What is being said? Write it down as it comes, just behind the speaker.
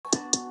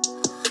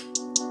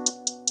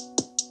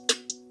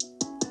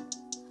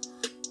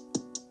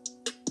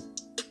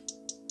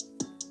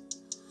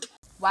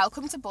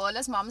Welcome to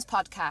Ballers Mumz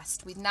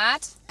podcast with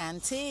Nad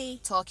and T,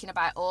 talking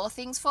about all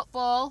things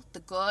football, the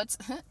good,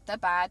 the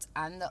bad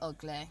and the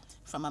ugly.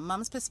 From a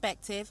mum's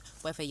perspective,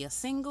 whether you're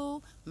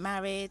single,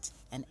 married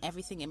and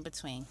everything in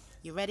between.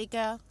 You ready,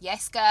 girl?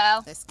 Yes,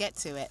 girl. Let's get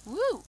to it.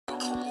 Woo!